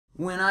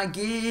when I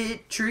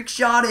get trick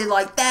shotted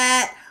like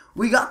that.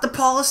 We got the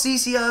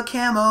Polycesia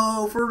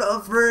camo for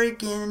the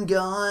freaking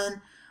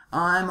gun.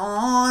 I'm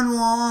on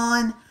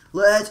one.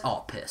 Let's.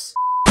 Oh, piss.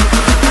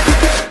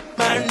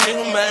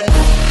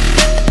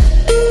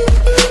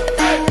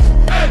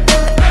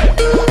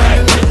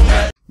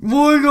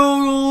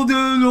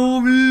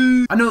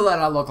 I know that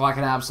I look like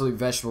an absolute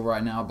vegetable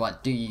right now,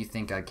 but do you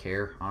think I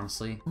care,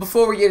 honestly?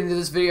 Before we get into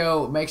this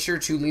video, make sure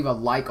to leave a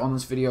like on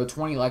this video.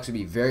 20 likes would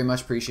be very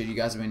much appreciated. You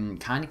guys have been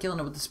kind of killing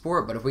it with the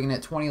sport, but if we can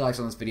hit 20 likes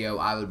on this video,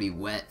 I would be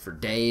wet for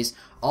days.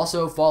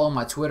 Also, follow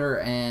my Twitter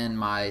and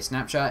my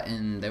Snapchat,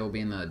 and they will be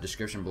in the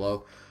description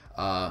below.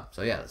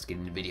 So yeah, let's get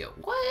into the video.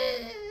 What?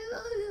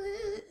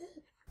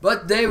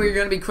 But today we're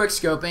going to be quick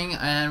scoping,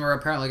 and we're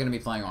apparently going to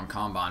be playing on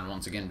Combine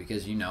once again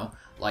because, you know,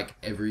 like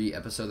every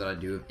episode that I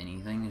do of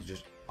anything is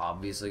just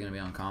obviously going to be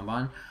on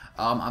Combine.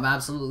 I'm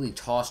absolutely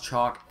toss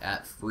chalk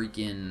at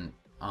freaking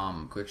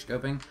quick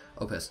scoping.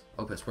 Oh piss,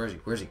 where is he?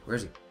 Where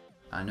is he?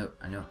 I know,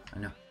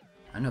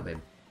 babe.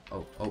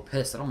 Oh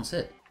piss, that almost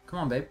hit. Come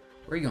on, babe.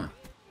 Where are you going?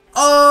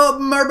 Oh,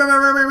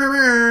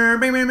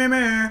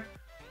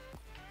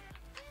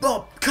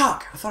 oh,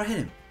 cock! I thought I hit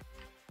him.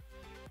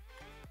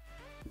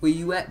 Where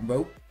you at,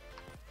 bro?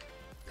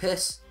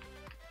 Piss.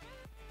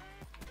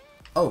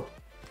 Oh,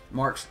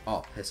 marks.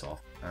 Oh, piss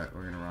off. Alright,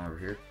 we're gonna run over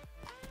here.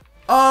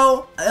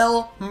 Oh,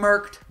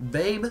 murked,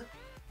 babe.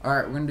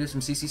 Alright, we're gonna do some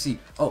CCC.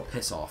 Oh,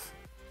 piss off.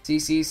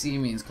 CCC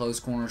means close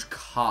corners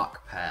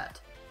cock pat.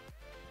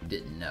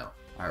 Didn't know.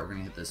 Alright, we're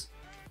gonna hit this.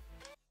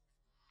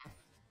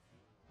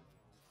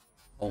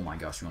 Oh my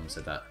gosh, you almost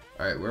said that.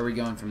 Alright, where are we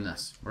going from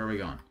this? Where are we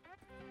going?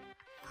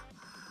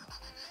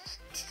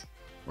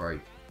 Where are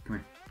you? Come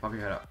here. Pop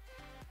your head up.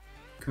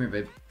 Come here,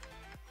 babe.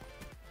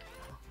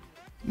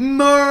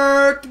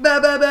 Murked! Ba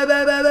ba ba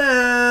ba ba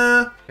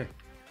ba!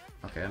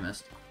 Okay, I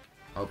missed.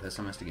 Oh, piss,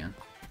 I missed again.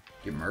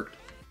 Get murked.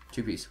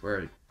 Two piece.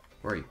 Where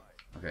are you?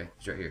 Okay,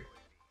 he's right here.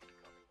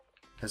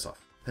 Piss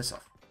off. Piss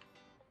off.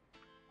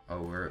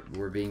 Oh,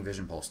 we're being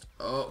vision pulsed.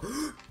 Oh,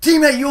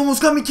 teammate, you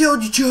almost got me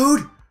killed, you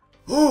chode!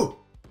 Oh,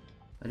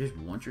 I just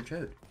want your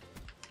chode.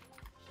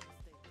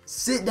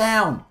 Sit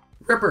down,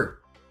 Ripper.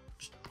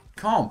 Just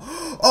calm.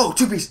 Oh,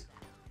 two piece.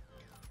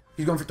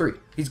 He's going for three.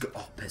 He's go.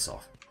 Oh, piss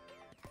off.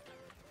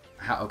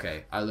 How?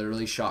 Okay, I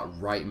literally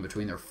shot right in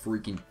between their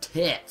freaking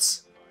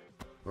tits.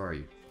 Where are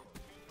you?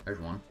 There's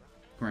one.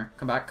 Come here.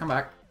 Come back. Come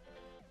back.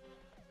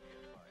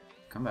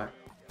 Come back.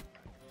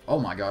 Oh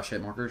my gosh,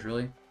 hit markers.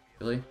 Really?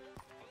 Really?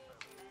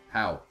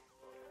 How?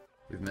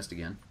 We've missed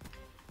again.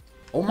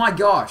 Oh my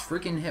gosh,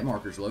 freaking hit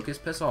markers.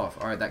 Locust, piss off.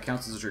 Alright, that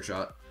counts as a trick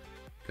shot.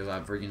 Because I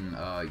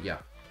freaking, yeah.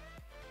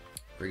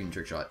 Freaking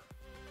trick shot.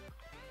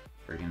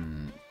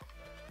 Freaking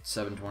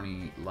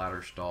 720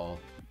 ladder stall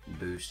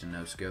boost and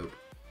no scope.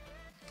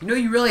 You know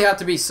you really have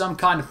to be some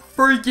kind of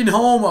freaking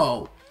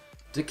homo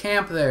to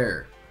camp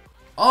there.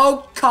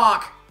 Oh,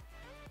 cock!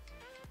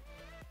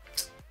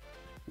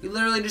 We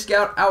literally just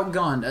got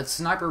outgunned at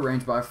sniper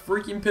range by a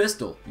freaking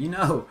pistol. You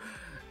know,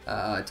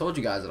 I told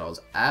you guys that I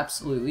was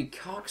absolutely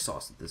cock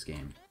sauced at this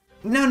game.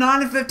 No,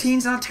 9 and 15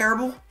 is not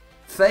terrible.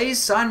 Faze,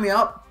 sign me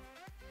up,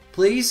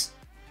 please.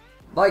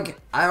 Like,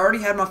 I already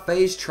had my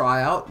Faze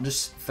tryout.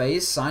 Just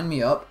Faze, sign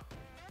me up.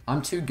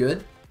 I'm too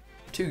good.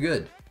 Too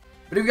good.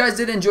 But if you guys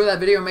did enjoy that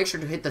video, make sure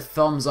to hit the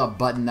thumbs up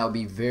button. That would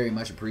be very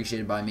much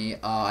appreciated by me.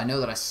 I know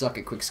that I suck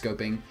at quick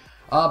scoping,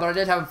 but I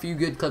did have a few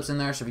good clips in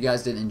there. So if you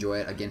guys did enjoy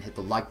it, again, hit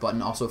the like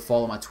button. Also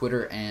follow my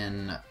Twitter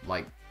and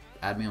like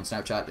add me on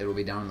Snapchat. It will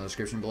be down in the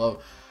description below.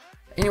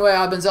 Anyway,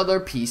 I've been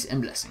Zedlarmy. Peace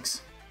and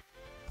blessings.